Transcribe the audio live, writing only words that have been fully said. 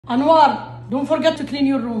Anwar, don't forget to clean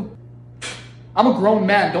your room. I'm a grown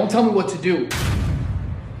man. Don't tell me what to do.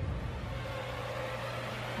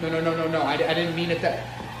 No. I didn't mean it that...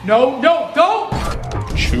 No, don't!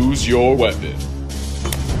 Choose your weapon.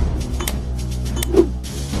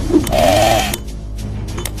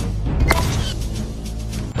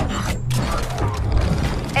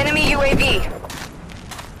 Enemy UAV.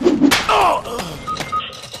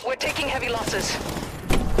 We're taking heavy losses.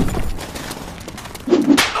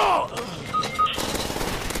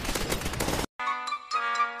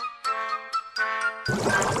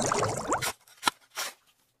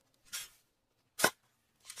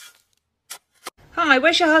 Hi,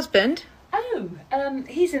 where's your husband? Oh,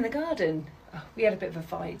 he's in the garden. Oh, we had a bit of a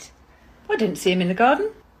fight. I didn't see him in the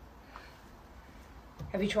garden.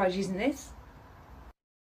 Have you tried using this?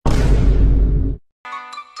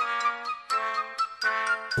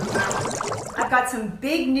 I've got some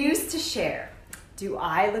big news to share. Do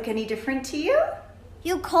I look any different to you?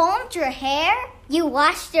 You combed your hair? You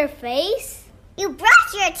washed your face? You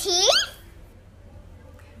brushed your teeth?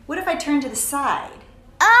 What if I turn to the side?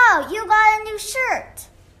 Oh, you got a new shirt.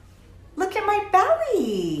 Look at my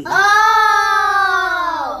belly.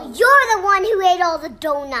 Oh, you're the one who ate all the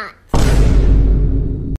donuts.